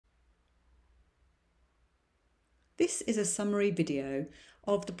This is a summary video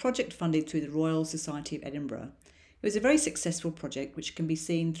of the project funded through the Royal Society of Edinburgh. It was a very successful project which can be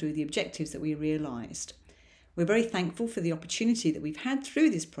seen through the objectives that we realised. We're very thankful for the opportunity that we've had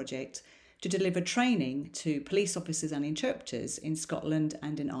through this project to deliver training to police officers and interpreters in Scotland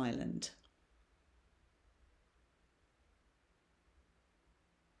and in Ireland.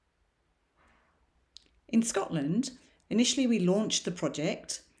 In Scotland, initially we launched the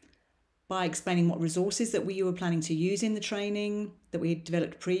project by explaining what resources that we were planning to use in the training that we had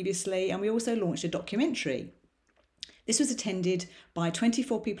developed previously, and we also launched a documentary. This was attended by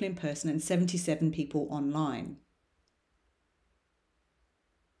 24 people in person and 77 people online.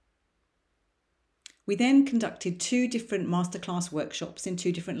 We then conducted 2 different masterclass workshops in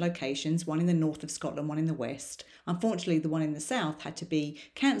 2 different locations, one in the north of Scotland, one in the west. Unfortunately, the one in the south had to be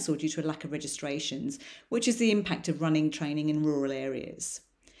cancelled due to a lack of registrations, which is the impact of running training in rural areas.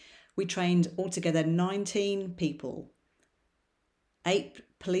 We trained altogether 19 people, 8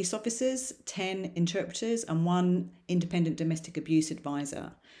 police officers, 10 interpreters and 1 independent domestic abuse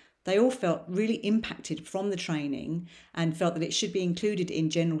advisor. They all felt really impacted from the training and felt that it should be included in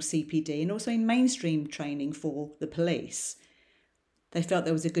general CPD and also in mainstream training for the police. They felt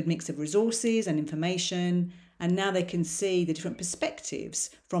there was a good mix of resources and information, and now they can see the different perspectives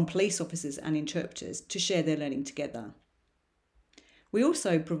from police officers and interpreters to share their learning together. We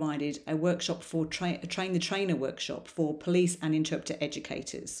also provided a workshop for a Train the Trainer workshop for police and interpreter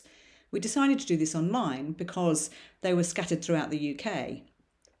educators. We decided to do this online because they were scattered throughout the UK.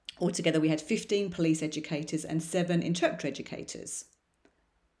 Altogether, we had 15 police educators and 7 interpreter educators.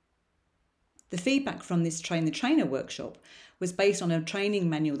 The feedback from this Train the Trainer workshop was based on a training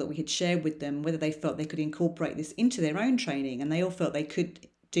manual that we had shared with them, whether they felt they could incorporate this into their own training, and they all felt they could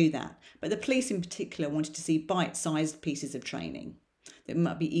do that. But the police in particular wanted to see bite-sized pieces of training that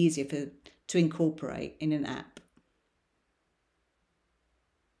might be easier to incorporate in an app.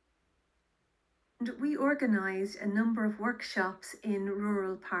 We organised a number of workshops in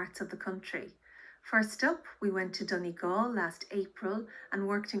rural parts of the country. First up, we went to Donegal last April and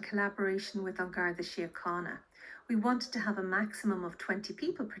worked in collaboration with An Garda Síochána. We wanted to have a maximum of 20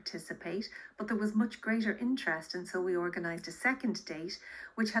 people participate, but there was much greater interest, and so we organised a second date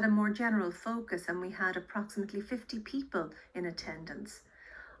which had a more general focus, and we had approximately 50 people in attendance.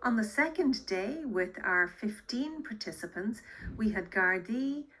 On the second day, with our 15 participants, we had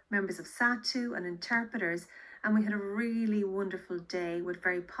Gardaí, members of SATU and interpreters, and we had a really wonderful day with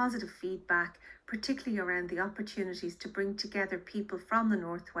very positive feedback, particularly around the opportunities to bring together people from the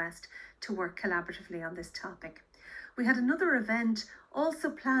Northwest to work collaboratively on this topic. We had another event also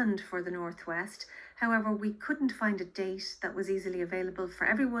planned for the Northwest. However, we couldn't find a date that was easily available for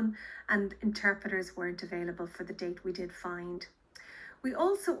everyone, and interpreters weren't available for the date we did find. We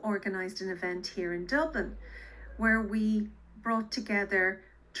also organised an event here in Dublin where we brought together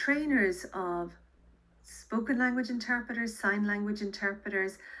trainers of spoken language interpreters, sign language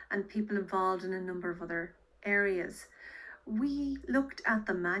interpreters, and people involved in a number of other areas. We looked at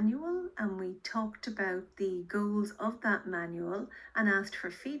the manual and we talked about the goals of that manual and asked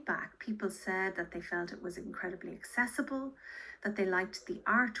for feedback. People said that they felt it was incredibly accessible, that they liked the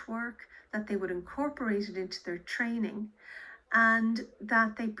artwork, that they would incorporate it into their training, and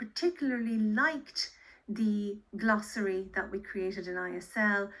that they particularly liked the glossary that we created in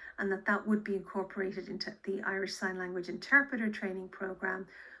ISL, and that would be incorporated into the Irish Sign Language Interpreter Training Programme.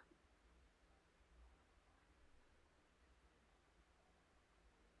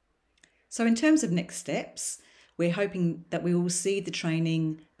 So in terms of next steps, we're hoping that we will see the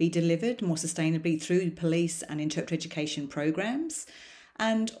training be delivered more sustainably through police and interpreter education programmes,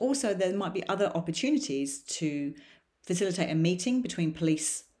 and also there might be other opportunities to facilitate a meeting between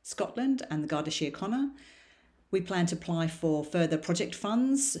Police Scotland and the Garda Síochána. We plan to apply for further project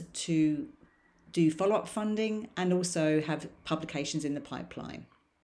funds to do follow-up funding and also have publications in the pipeline.